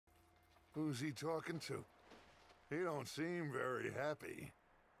Who's he talking to? He don't seem very happy.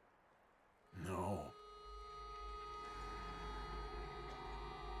 No.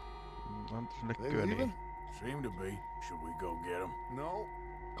 They leaving? Seem to be. Should we go get him? No.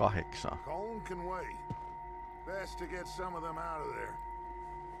 8. Colin can wait. Best to get some of them out of there.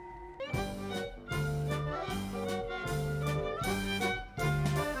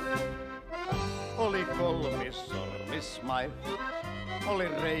 Oli kolmissormismaito, oli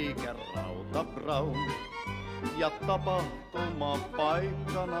reikä Rauta Brown. Ja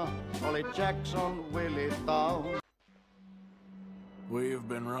tapahtumapaikkana oli Jacksonville Town. We have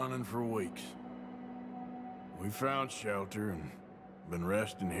been running for weeks. We found shelter and been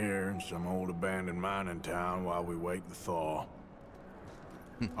resting here in some old abandoned mining town while we wait the thaw.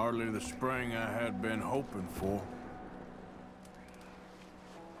 Hardly the spring I had been hoping for.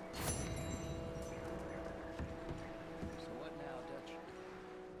 So what now, Dutch?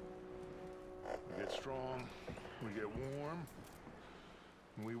 We get strong, we get warm,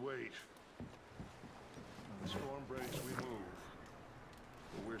 and we wait. When the storm breaks, we move.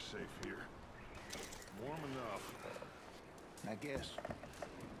 But we're safe here. Warm enough. I guess.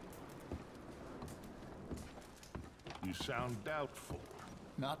 You sound doubtful.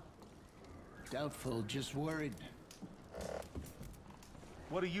 Not doubtful, just worried.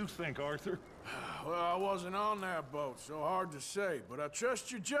 What do you think, Arthur? Well, I wasn't on that boat, so hard to say, but I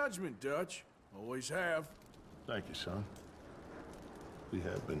trust your judgment, Dutch. Always have. Thank you, son. We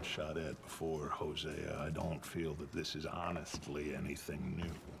have been shot at before, Hosea. I don't feel that this is honestly anything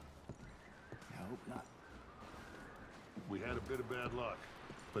new. I hope not. We had a bit of bad luck,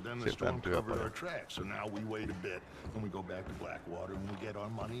 but then the storm covered our tracks, so now we wait a bit, and we go back to Blackwater, and we get our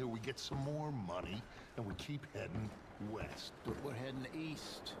money, or we get some more money, and we keep heading west. But we're heading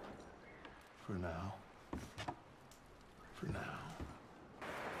east. For now. For now.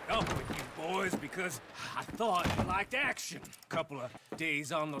 Up with you boys because I thought you liked action. Couple of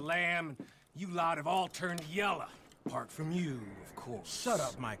days on the lam, and you lot have all turned yellow. Apart from you, of course. Shut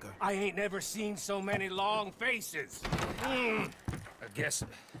up, Micah. I ain't never seen so many long faces. I guess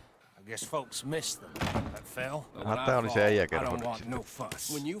folks miss them. That fell. But when I fall, I don't want no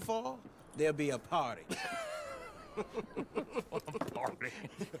fuss. When you fall, there'll be a party. Party.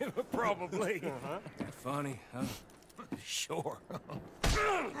 Probably. Funny, huh? Sure.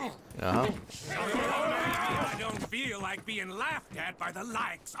 Jaha. I don't feel like being laughed at by the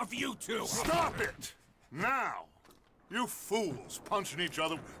likes of you two. Stop it! Now! You fools punching each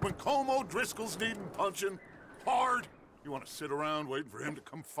other when Como Driscoll's needing punching hard. You want to sit around waiting for him to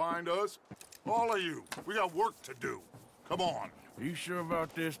come find us? All of you, we got work to do. Come on. Are you sure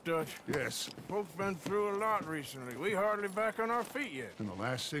about this, Dutch? Yes. Folks been through a lot recently. We hardly back on our feet yet. And the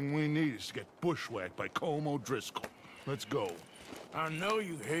last thing we need is to get bushwhacked by Como Driscoll. Let's go. I know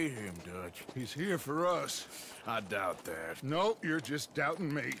you hate him, Dutch. He's here for us. I doubt that. No, you're just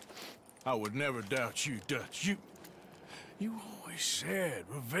doubting me. I would never doubt you, Dutch. You always said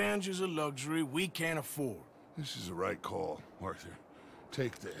revenge is a luxury we can't afford. This is the right call, Arthur.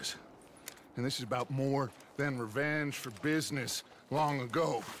 Take this. And this is about more than revenge for business long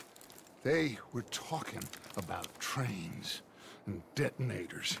ago. They were talking about trains and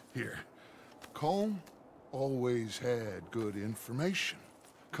detonators here. Colm always had good information.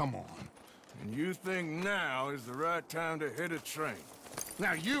 Come on. And you think now is the right time to hit a train?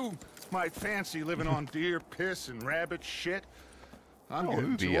 Now you might fancy living on deer piss and rabbit shit. I'm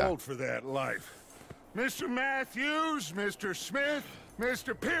getting too old for that life. Mr. Matthews, Mr. Smith,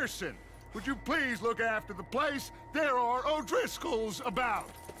 Mr. Pearson, would you please look after the place? There are O'Driscolls about.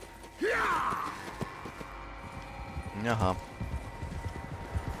 Yeah! Jaha.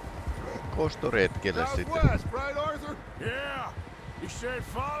 Kosto retkelle sitten. Southwest, right, Arthur? Yeah. You said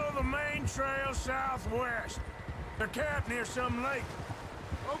follow the main trail southwest. They're camped near some lake.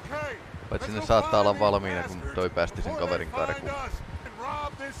 Okay. Paitsi ne saattaa olla valmiina, kun toi päästi sen kaverin karkuun.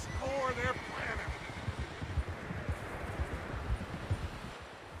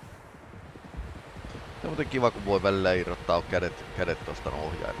 Se on muuten kiva, kun voi välillä irrottaa kädet tosta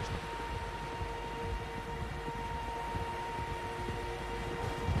ohjaimista.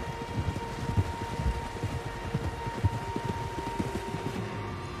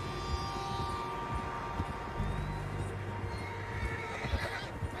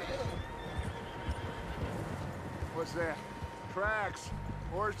 What's that? Tracks.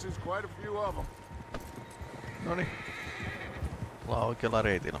 Horses, quite a few of them. Noniin. Ollaan oikealla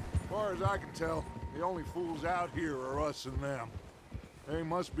reitillä. As far as I can tell, the only fools out here are us and them. They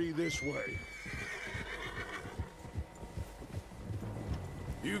must be this way.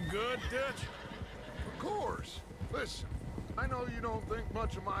 You good, Dutch? Of course. Listen, I know you don't think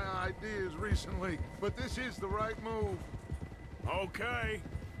much of my ideas recently, but this is the right move. Okay.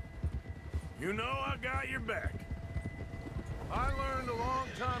 You know I got your back. I learned a long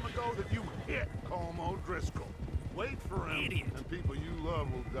time ago that you hit Colm O'Driscoll. Wait for him, Idiot. and people you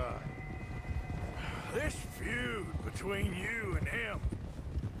love will die. This feud between you and him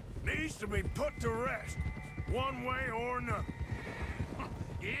needs to be put to rest, one way or another.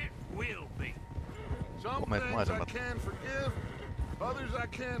 It will be. Some Komeat things I maisemat. can forgive, others I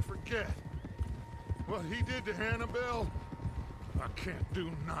can't forget. What he did to Hannibal, I can't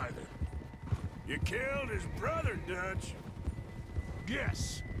do neither. You killed his brother, Dutch.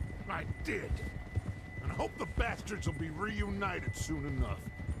 Yes, I did. And I hope the bastards will be reunited soon enough.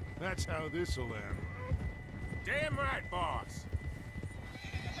 That's how this'll end. Damn right, boss.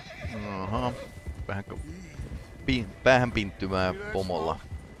 Aha. Vähän päähän pinttymää See that pomolla.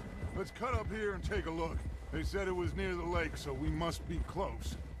 smoke? Let's cut up here and take a look. They said it was near the lake, so we must be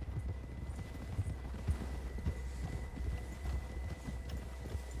close.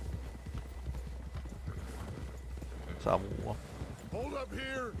 Savua. Hold up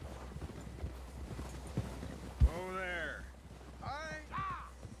here. Oh, there.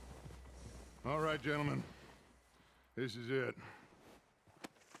 All right, gentlemen. This is it.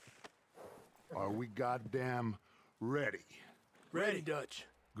 Are we goddamn ready? Ready, Dutch.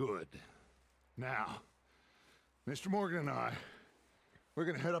 Good. Now, Mr. Morgan and I, we're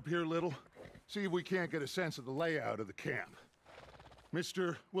gonna head up here a little, see if we can't get a sense of the layout of the camp.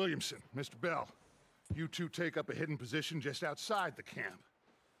 Mr. Williamson, Mr. Bell, you two take up a hidden position just outside the camp.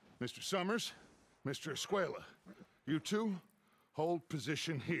 Mr. Summers, Mr. Escuela, you two hold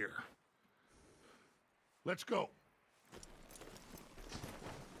position here. Let's go.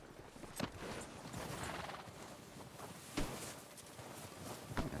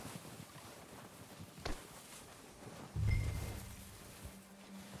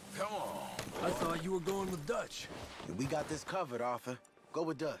 Come on. I thought you were going with Dutch. We got this covered, Arthur. Go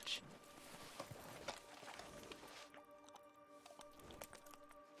with Dutch.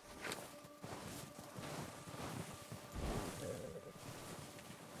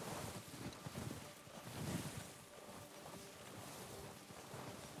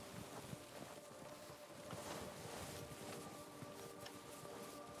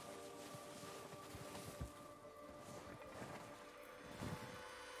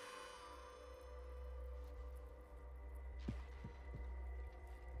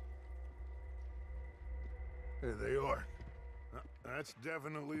 There they are. That's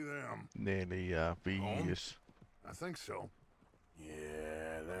definitely them. 4, 5, I think so.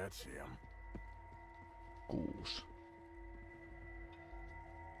 Yeah, that's him. 6.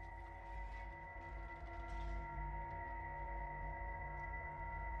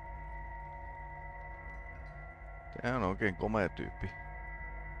 Tää on oikein komea tyyppi.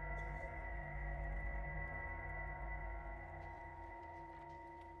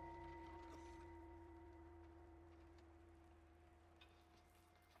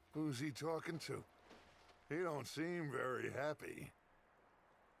 Who's he talking to? He don't seem very happy.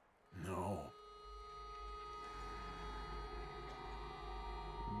 No.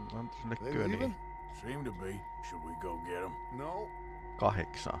 Antaa sinne They köniin. leaving? Seem to be. Should we go get him? No, 8.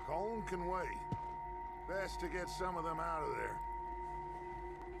 Colm can wait. Best to get some of them out of there.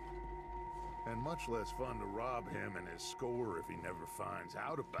 And much less fun to rob him and his score if he never finds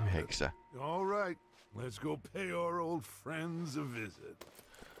out about it. 9. All right, let's go pay our old friends a visit.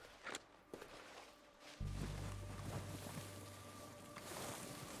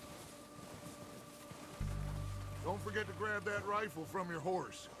 Don't forget to grab that rifle from your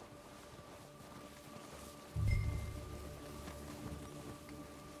horse.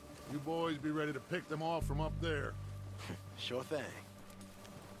 You boys be ready to pick them off from up there. Sure thing.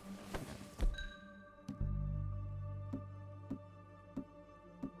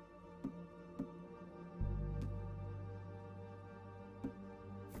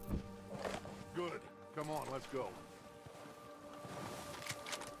 Good. Come on, let's go.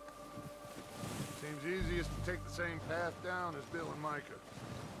 Seems easiest to take the same path down as Bill and Micah.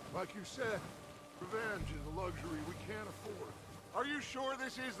 Like you said, revenge is a luxury we can't afford. Are you sure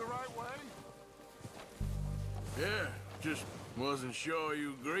this is the right way? Yeah, just wasn't sure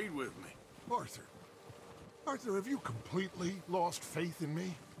you agreed with me. Arthur. Arthur, have you completely lost faith in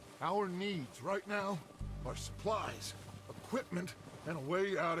me? Our needs right now are supplies, equipment, and a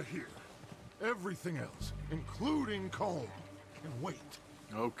way out of here. Everything else, including Colm, can wait.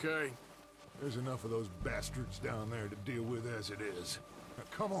 Okay. There's enough of those bastards down there to deal with as it is. Now,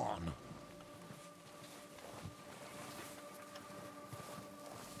 come on.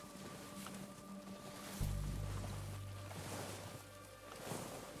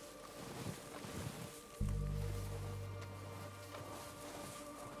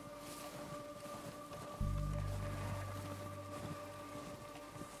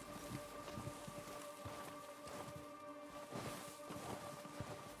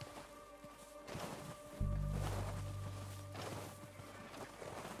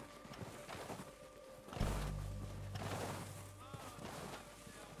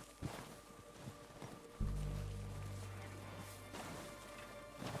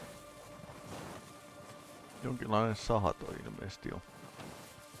 Jonkinlainen saha toi ilmeisesti on.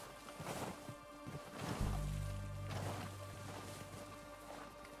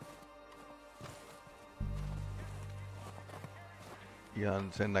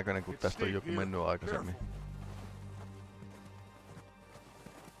 Ihan sen näköinen, kun tästä on joku mennyt aikaisemmin.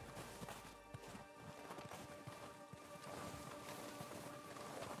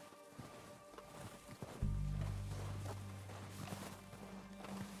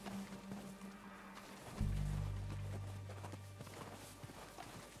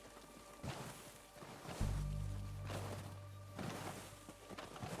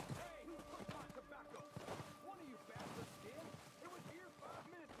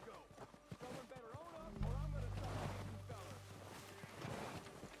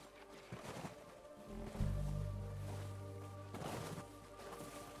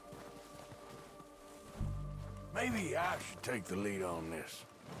 Maybe I should take the lead on this.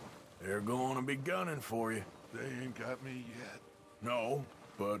 They're going to be gunning for you. They ain't got me yet. No,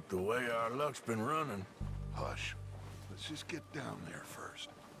 but the way our luck's been running... Hush. Let's just get down there first.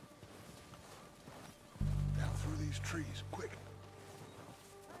 Down through these trees, quick.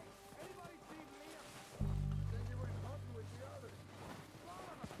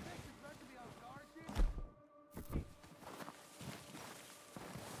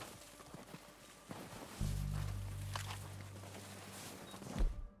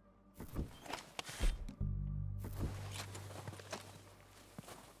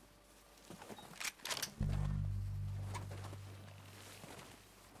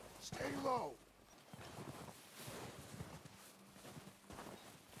 Stay low.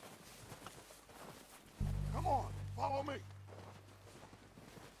 Come on, follow me.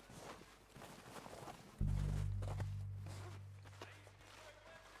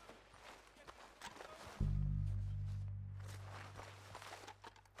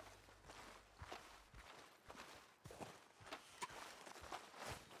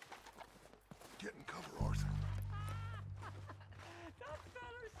 Get in cover, Arthur.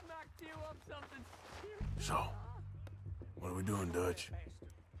 So, what are we doing, Dutch?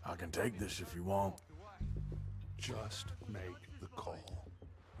 I can take this if you want. Just make the call.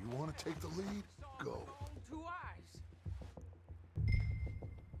 You want to take the lead? Go.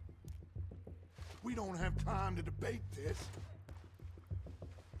 We don't have time to debate this.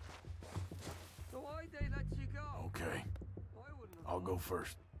 So why'd they let you go? Okay, I'll go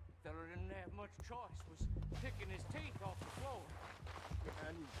first. Fella didn't have much choice, was picking his teeth off the floor.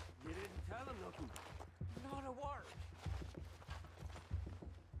 And you didn't tell him nothing. Not a word.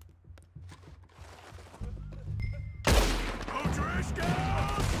 O'Driscoll!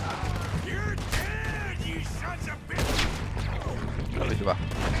 You're dead, you sons of bitches! Se oli hyvä.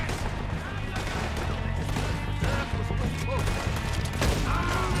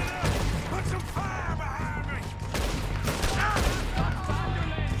 Put some fire behind me!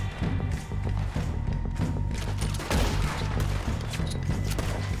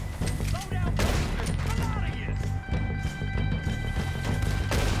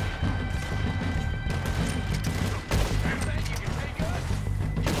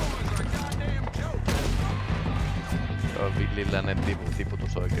 Se on villiläinen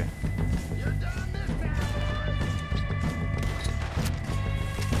tiputus oikein.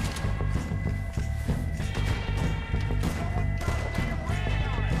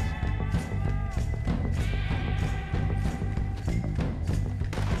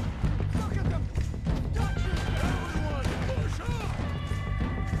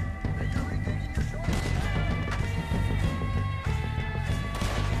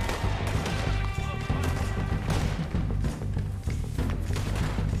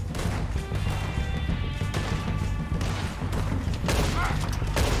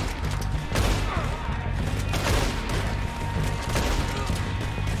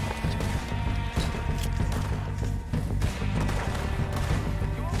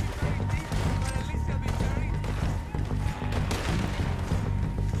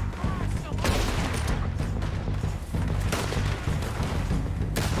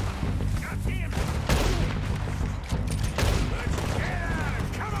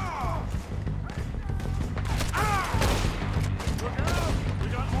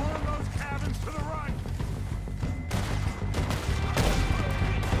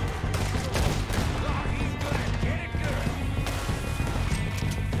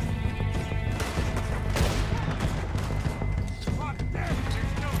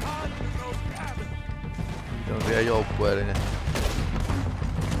 Joukkueellinen.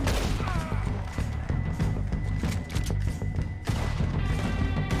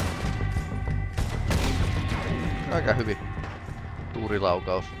 Aika hyvin.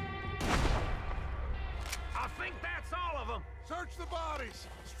 Tuurilaukaus. Search the bodies!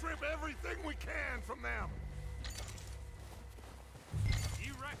 Strip everything we can from them!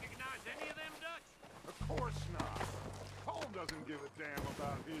 You recognize any of them, Dutch? Of course not. Colm doesn't give a damn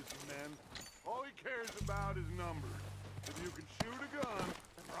about his men. All he cares about is numbers. If you can shoot a gun,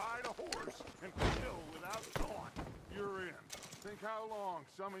 and ride a horse, and kill without taunt, you're in. Think how long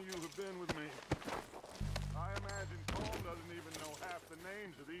some of you have been with me. I imagine Colm doesn't even know half the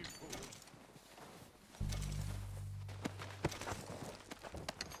names of these fools.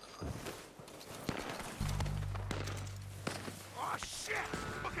 Oh, shit!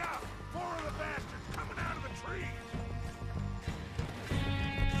 Look out! 4 of the bastards coming out of the trees!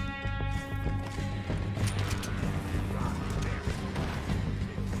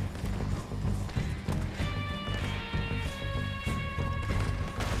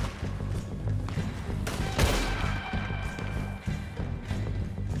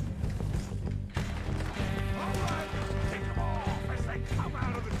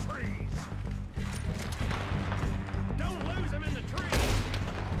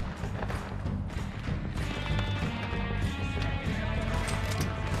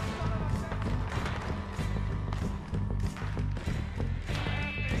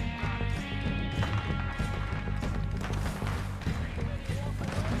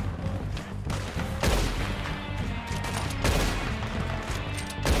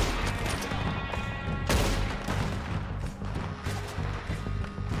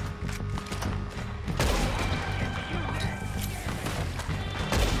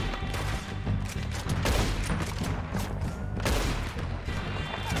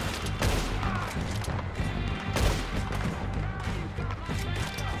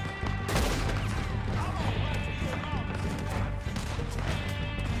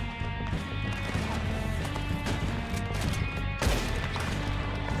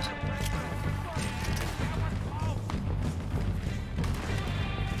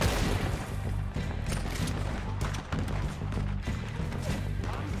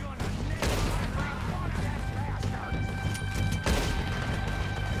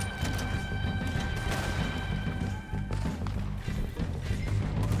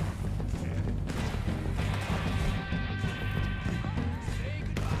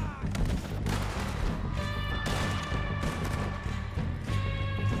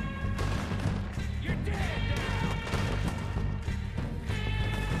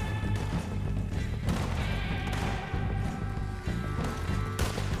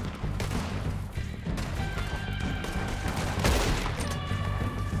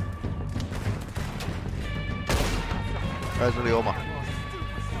 Tai se oli oma.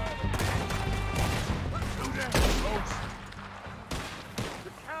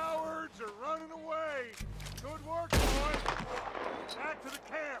 The cowards are running away. Good work, boys. Back to the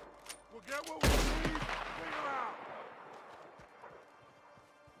camp. We'll get what we need. Clear out.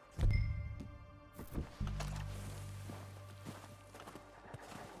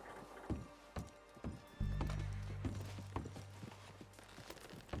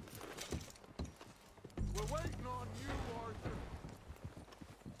 We're waiting on you, Arthur.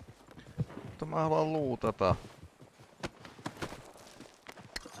 Mutta mä haluan luutata.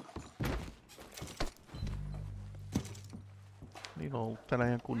 Niin on ollut täällä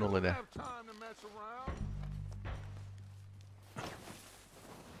ihan kunnollinen. Have time to mess around.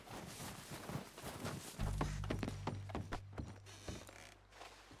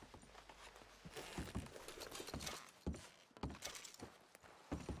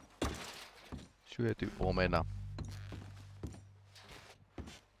 Syöty omena.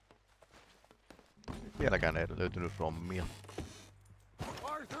 Vieläkään ei löytynyt rommia.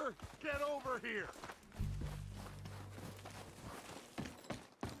 Arthur, get over here.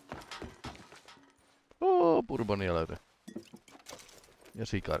 Bourbonia löytyi. Ja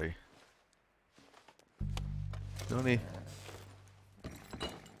sikari. Noniin.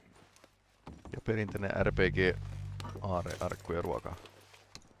 Ja perinteinen RPG aare, arkku ja ruokaa.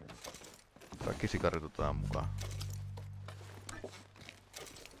 Kaikki sikarit otetaan mukaan.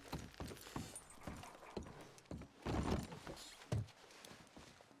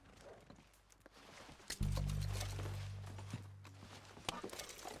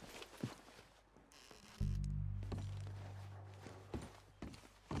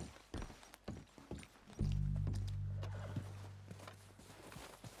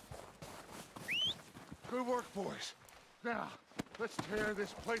 Good work, boys. Now, let's tear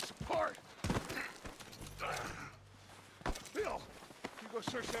this place apart. Bill, you go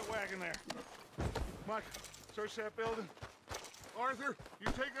search that wagon there. Mike, search that building. Arthur, you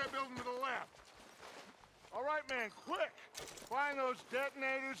take that building to the left. All right, man, quick. Find those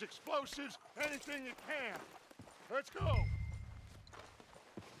detonators, explosives, anything you can. Let's go.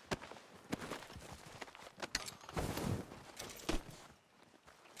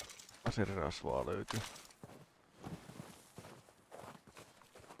 laserirasvaa löytyy.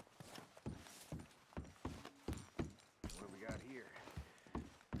 What do we got here?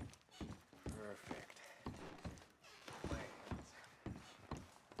 Perfect. Plans.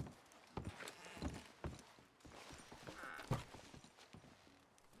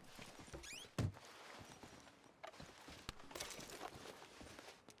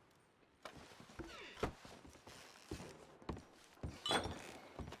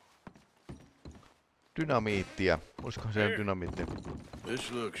 Dynamiittia. Olisikohan se dynamiitti?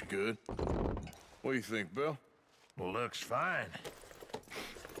 This looks good. What do you think, Bill? Looks fine.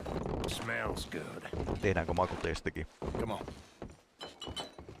 Smells good. Tehdäänkö makutestikin? Come on.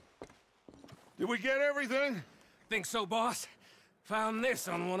 Did we get everything? Think so, boss? Found this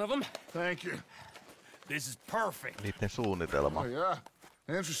on one of them. Thank you. This is perfect. Niiden suunnitelma. Oh, yeah?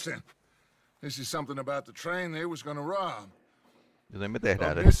 Interesting. This is something about the train they was gonna rob. Joten me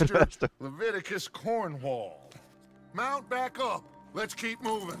tehdään se Mr. nyt. Leviticus Cornwall. Mount back up. Let's keep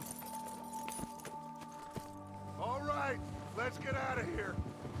moving. All right, let's get out of here.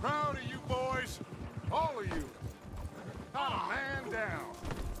 Proud of you boys. All of you. Not a man down.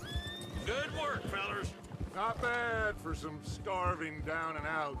 Good work, fellers. Not bad for some starving down and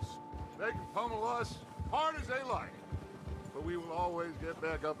outs. They can pummel us hard as they like. But we will always get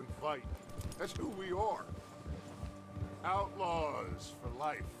back up and fight. That's who we are. Outlaws for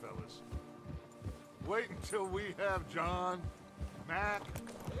life, fellas. Wait until we have John, Mac,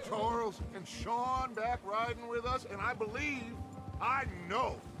 Charles, and Sean back riding with us, and I believe, I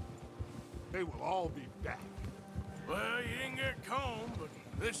know, they will all be back. Well, you didn't get Combe, but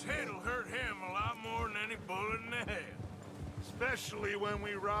this hit'll hurt him a lot more than any bullet in the head. Especially when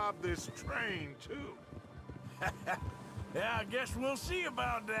we rob this train, too. Yeah, I guess we'll see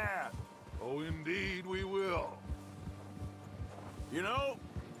about that. Oh, indeed we will. You know,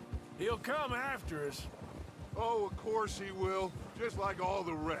 he'll come after us. Oh, of course he will, just like all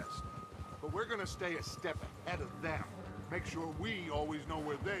the rest. But we're gonna stay a step ahead of them. Make sure we always know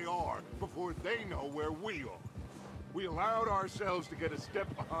where they are before they know where we are. We allowed ourselves to get a step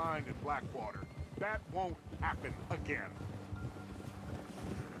behind in Blackwater. That won't happen again.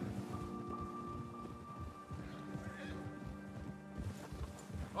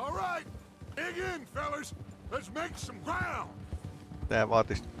 All right, dig in, fellas. Let's make some ground. Tää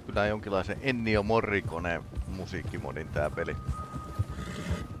vaatis kyllä jonkinlaisen Ennio Morricone musiikkimodin tää peli.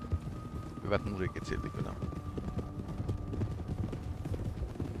 Hyvät musiikit silti kyllä.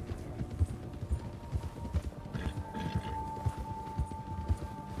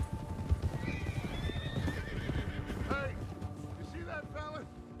 Hey, you see that fella?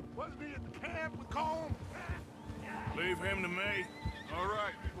 Wasn't he at the camp with Colm? Leave him to me. All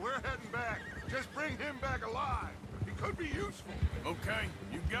right, we're heading back. Just bring him back alive. He could be useful. Okay,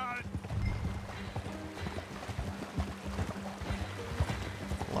 you got it.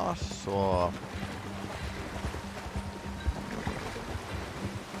 Lassoa.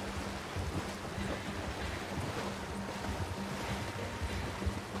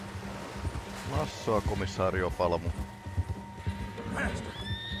 Lassoa, komissaario Palmu.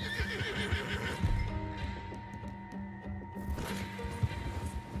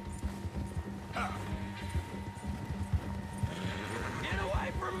 Get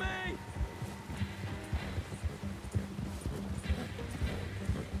away from me!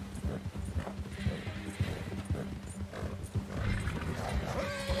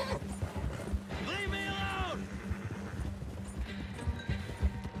 Leave me alone!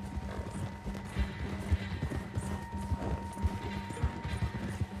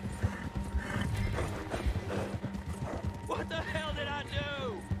 What the hell did I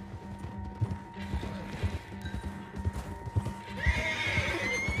do?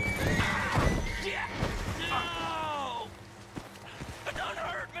 Yeah! No! Don't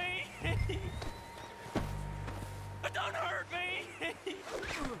hurt me! Don't hurt me!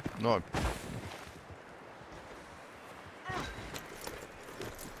 Noin.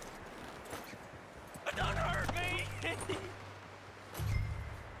 Don't hurt me!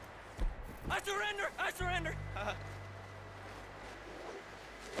 I surrender! I surrender!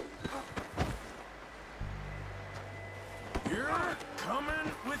 You're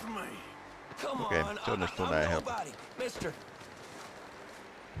coming with me. Come Okei, on, se onnistuu I'm näin helposti. nobody, mister.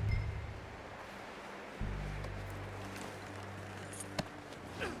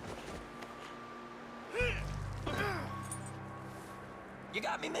 You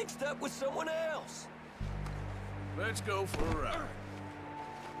got me mixed up with someone else. Let's go for a ride.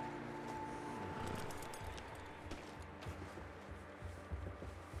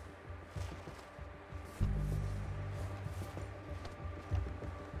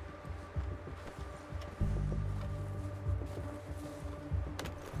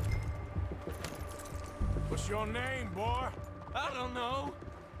 your name, boy? I don't know.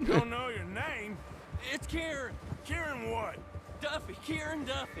 You don't know your name? It's Kieran. Kieran what? Duffy. Kieran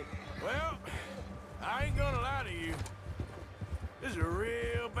Duffy. Well, I ain't gonna lie to you. This is a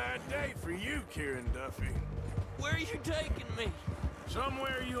real bad day for you, Kieran Duffy. Where are you taking me?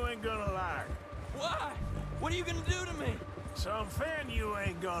 Somewhere you ain't gonna like. Why? What are you gonna do to me? Some fan you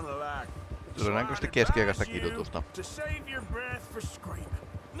ain't gonna like. Todennäköisesti keskiaikaista kidutusta. To save your breath for screaming.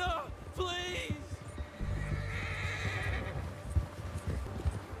 No, please.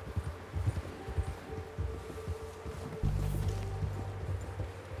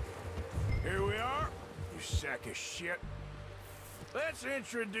 Here we are, you sack of shit. Let's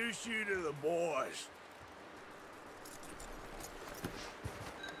introduce you to the boys.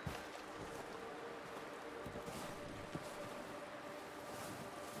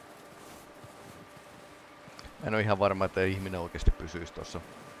 En ole ihan varma, että ihminen oikeasti pysyisi tossa.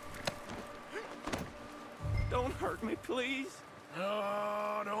 Don't hurt me, please.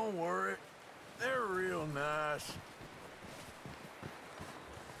 Oh, don't worry. They're real nice.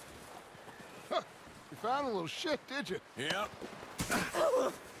 You found a little shit, did you? Yep.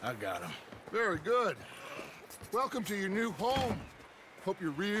 I got him. Very good. Welcome to your new home. Hope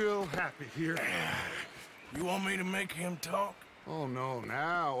you're real happy here. You want me to make him talk? Oh, no,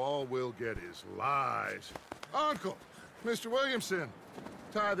 now all we'll get is lies. Uncle, Mr. Williamson,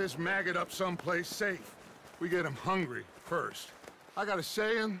 tie this maggot up someplace safe. We get him hungry first. I got a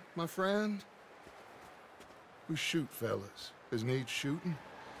saying, my friend. We shoot fellas as need shooting,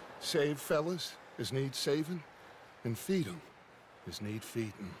 save fellas as need saving, and feed 'em as need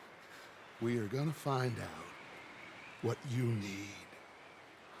feeding. We are gonna find out what you need.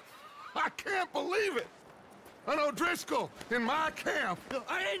 I can't believe it! An O'Driscoll in my camp!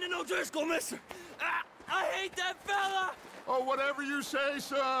 I ain't an O'Driscoll, mister! I hate that fella! Oh, whatever you say,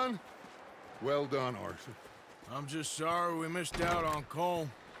 son. Well done, Arthur. I'm just sorry we missed out on Cole.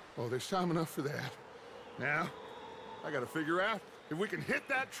 Oh, there's time enough for that. Now, I gotta figure out if we can hit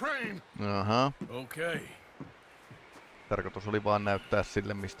that train. Aha. Okay. Tarkoitus oli vaan näyttää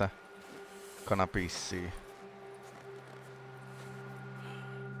sille, mistä kana pissii.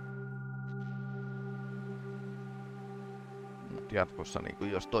 Mut jatkossa,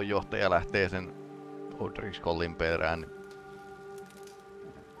 niin jos tuo johtaja lähtee sen O'Driscollin perään, niin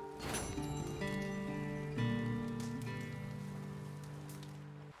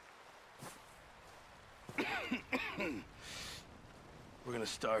We're gonna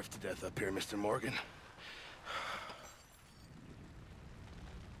starve to death up here, Mr. Morgan.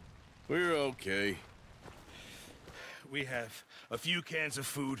 We're okay. We have a few cans of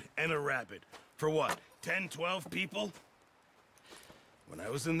food and a rabbit. For what, 10, 12 people? When I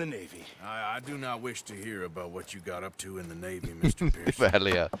was in the Navy. I do not wish to hear about what you got up to in the Navy, Mr. Pierce. vähän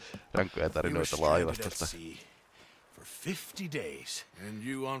liian rankkoja We were tarinoita stranded at laivastosta. sea for 50 days. And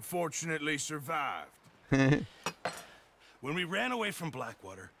you unfortunately survived. When we ran away from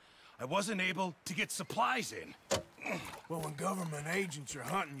Blackwater, I wasn't able to get supplies in. Well, when government agents are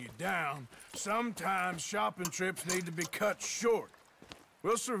hunting you down, sometimes shopping trips need to be cut short.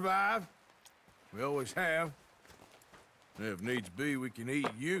 We'll survive. We always have. And if needs be, we can eat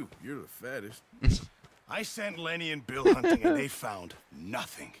you. You're the fattest. I sent Lenny and Bill hunting and they found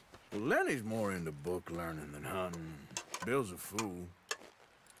nothing. Well, Lenny's more into book learning than hunting. Bill's a fool.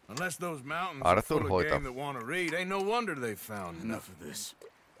 Unless those mountains are Arthur full of hoita. game that want to read, ain't no wonder they found Enough of this.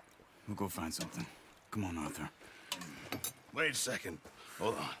 We'll go find something. Come on, Arthur. Wait a second.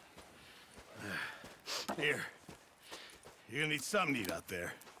 Hold on. Here. You're gonna need something to eat out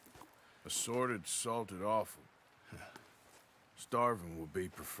there. Assorted, salted offal. Starving would be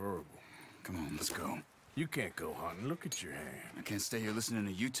preferable. Come on, let's go. You can't go hunting. Look at your hand. I can't stay here listening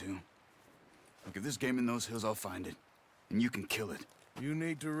to you two. Look, if there's game in those hills, I'll find it. And you can kill it. You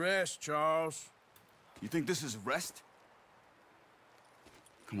need to rest, Charles. You think this is rest?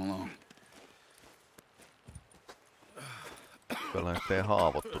 Come along. Kyllä lähtee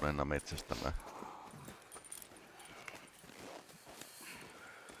haavoittuneena metsästämään.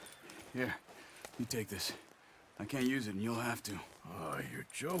 Here, you take this. I can't use it, and you'll have to. Oh, you're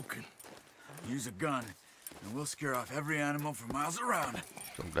joking. Use a gun, and we'll scare off every animal for miles around.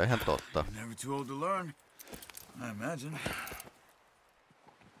 Se on kyllä ihan totta. Never too old to learn, I imagine.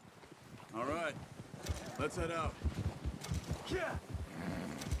 All right, let's head out. Yeah.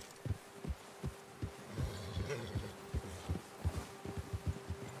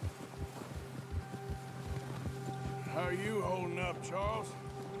 How are you holding up, Charles?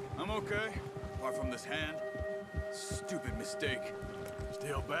 I'm okay, apart from this hand. Stupid mistake.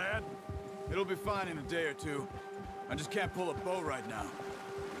 Still bad? It'll be fine in a day or two. I just can't pull a bow right now.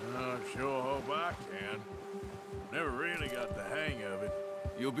 Oh, Sure hope I can. Never really got the hang of it.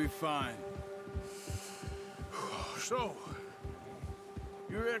 You'll be fine. So,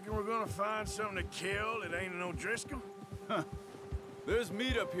 you reckon we're gonna find something to kill that ain't an O'Driscoll? Huh. There's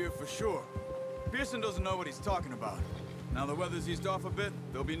meat up here for sure. Pearson doesn't know what he's talking about. Now the weather's eased off a bit,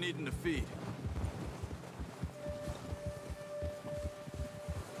 they'll be needing to feed.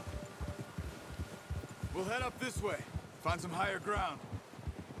 We'll head up this way. Find some higher ground.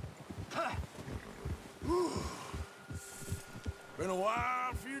 Been a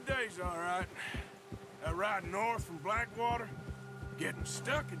wild few days, all right. That ride north from Blackwater, getting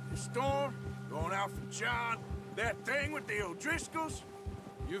stuck in the storm, going out from John, that thing with the O'Driscolls.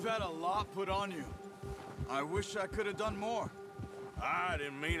 You've had a lot put on you. I wish I could have done more. I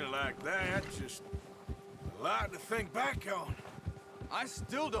didn't mean it like that, just a lot to think back on. I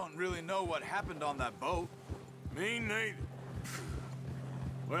still don't really know what happened on that boat. Me neither.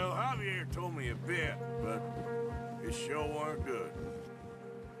 Well, Javier told me a bit, but it sure weren't good.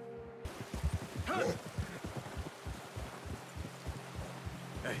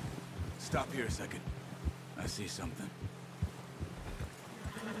 Hey, stop here a second. I see something.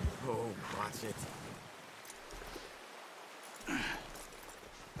 Oh, watch it.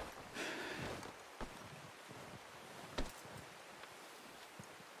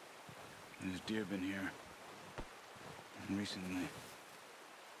 There's deer been here. Recently.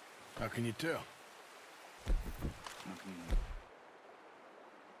 How can you tell? How can you...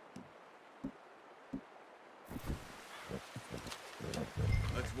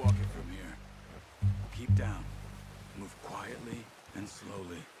 Let's walk it from here. Keep down. Move quietly and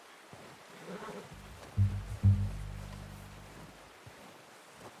slowly.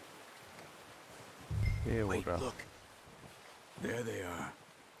 Wait, look. There they are.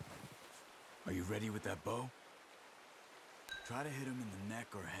 Are you ready with that bow? Try to hit him in the neck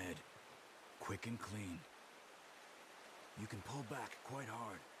or head. Quick and clean. You can pull back quite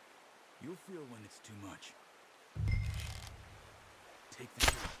hard. You'll feel when it's too much. Take the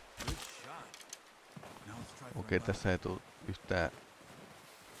shot. Good shot. Now let's try for Okei, tässä ei tule yhtään.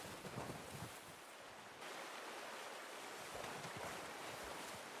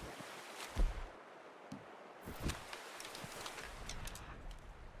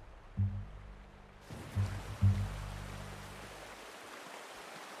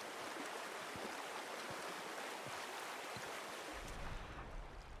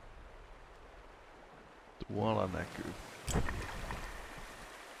 Tuolla näkyy.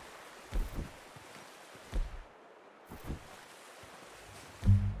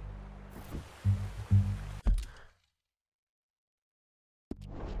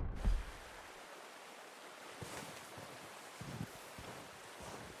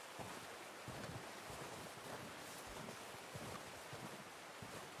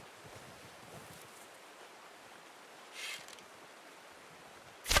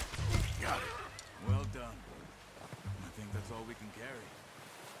 Well done. I think that's all we can carry.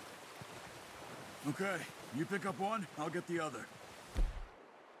 Okay, you pick up one, I'll get the other.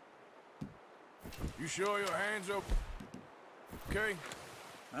 You sure your hands okay?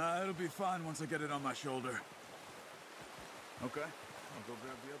 It'll be fine once I get it on my shoulder. Okay, I'll go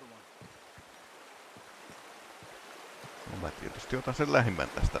grab the other one. No, mä tietysti otan sen lähimmän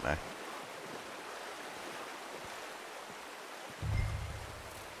tästä näin.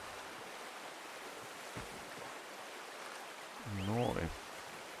 Noin.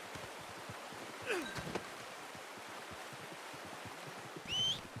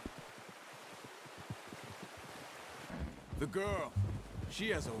 The girl. She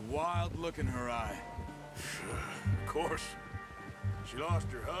has a wild look in her eye. Of course. She lost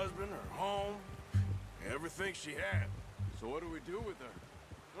her husband, her home, everything she had. So what do we do with her?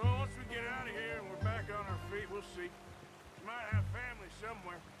 Well, once we get out of here and we're back on our feet, we'll see. She might have family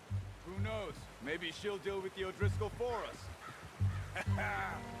somewhere. Who knows? Maybe she'll deal with the O'Driscoll for us.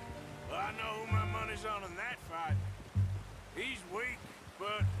 Well, I know who my money's on in that fight. He's weak,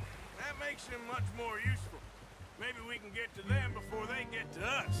 but that makes him much more useful. Maybe we can get to them before they get to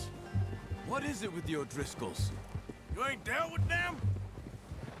us. What is it with the O'Driscolls? You ain't dealt with them?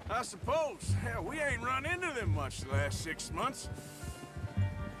 I suppose. Hell, we ain't run into them much the last 6 months.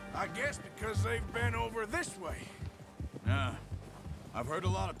 I guess because they've been over this way. Yeah. I've heard a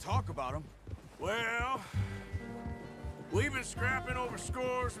lot of talk about them. Well, we've been scrapping over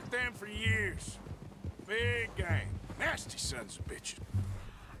scores with them for years. Big gang. Nasty sons of bitches.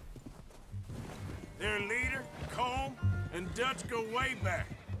 Their leader, Combe, and Dutch go way back.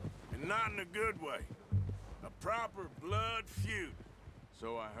 And not in a good way. A proper blood feud.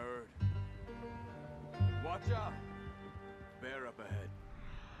 So I heard. Watch out. Bear up ahead.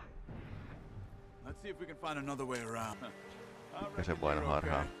 Let's see if we can find another way around.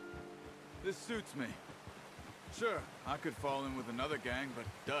 Jäsenvainoharhaa. This suits me. Sure, I could fall in with another gang, but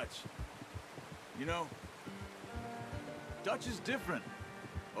Dutch. You know, Dutch is different.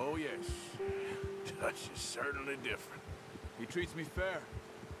 Oh, yes. Dutch is certainly different. He treats me fair.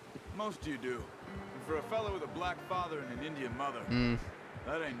 Most of you do. And for a fellow with a black father and an Indian mother,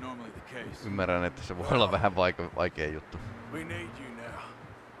 that ain't normally the case. Ymmärrän, että se voi olla vähän vaikea juttu. We need you now.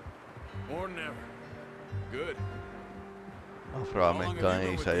 More than ever. Good.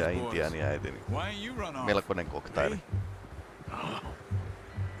 Afroamerikkainen isä ja intiaani äiti. Melkoinen koktaili.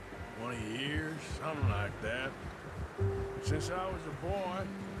 20 years, something like that. Since I was a boy.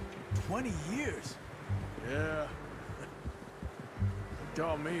 20 years? Yeah. He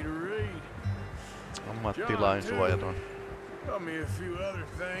taught me to read. Ammattilainsuojaton. Taught me a few other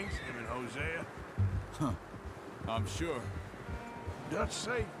things, him and Hosea. Huh. I'm sure. Dutch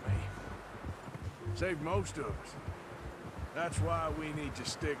saved me. Saved most of us. That's why we need to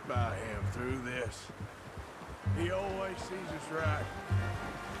stick by him through this. He always sees us right.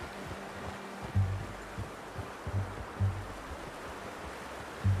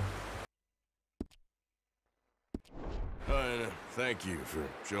 Thank you for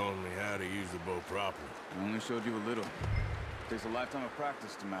showing me how to use the bow properly. I only showed you a little. Takes a lifetime of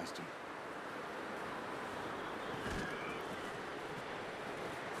practice to master.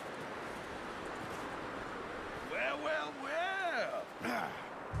 Well.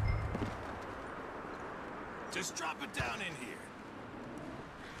 Just drop it down in here.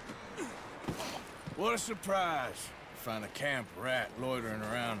 What a surprise. Find a camp rat loitering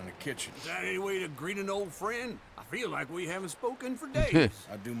around in the kitchen. Is that any way to greet an old friend? I feel like we haven't spoken for days.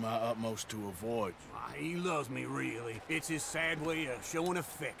 I do my utmost to avoid you. He loves me, really. It's his sad way of showing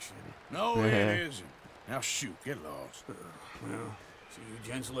affection. No, it isn't. Now shoot, get lost. Well, see you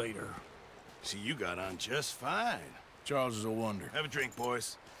gents later. See, you got on just fine. Charles is a wonder. Have a drink,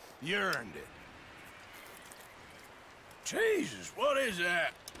 boys. You earned it. Jesus, what is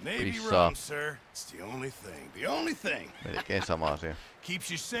that? Maybe rum, sir. It's the only thing. The only thing. Melkein sama asia. Keeps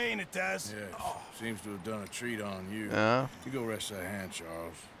you sane, it does. Yeah, seems to have done a treat on you. Yeah. You go rest that hand,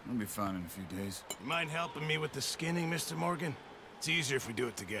 Charles. I'll be fine in a few days. You mind helping me with the skinning, Mr. Morgan? It's easier if we do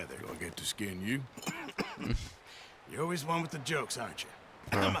it together. Do I get to skin you? You're always one with the jokes, aren't you?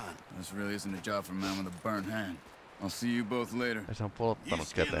 Come on. This really isn't a job for a man with a burnt hand. I'll see you both later. Se on polttanut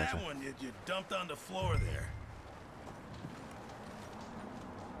skin käteensä. That one you dumped on the floor there.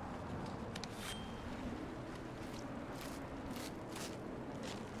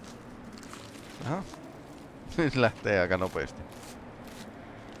 Aha. Nyt lähtee aika nopeasti.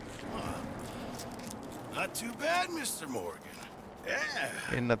 Not too bad, Mr. Morgan. Yeah.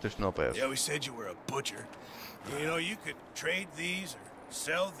 Ennätysnopeus. Yeah, we said you were a butcher. You know, you could trade these or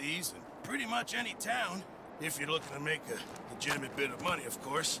sell these in pretty much any town. If you're looking to make a legitimate bit of money, of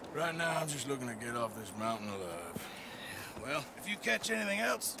course. Right now, I'm just looking to get off this mountain alive. Well, if you catch anything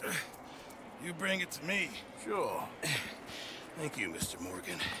else, you bring it to me. Sure. Thank you, Mr.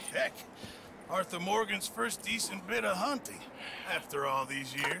 Morgan. Heck, Arthur Morgan's first decent bit of hunting after all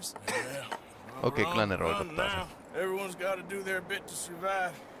these years. Yeah. Okei, Glenn roikottaa sen. Everyone's got to do their bit to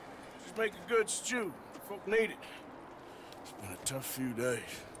survive. Just make a good stew. Folk need it. It's been a tough few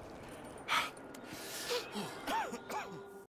days.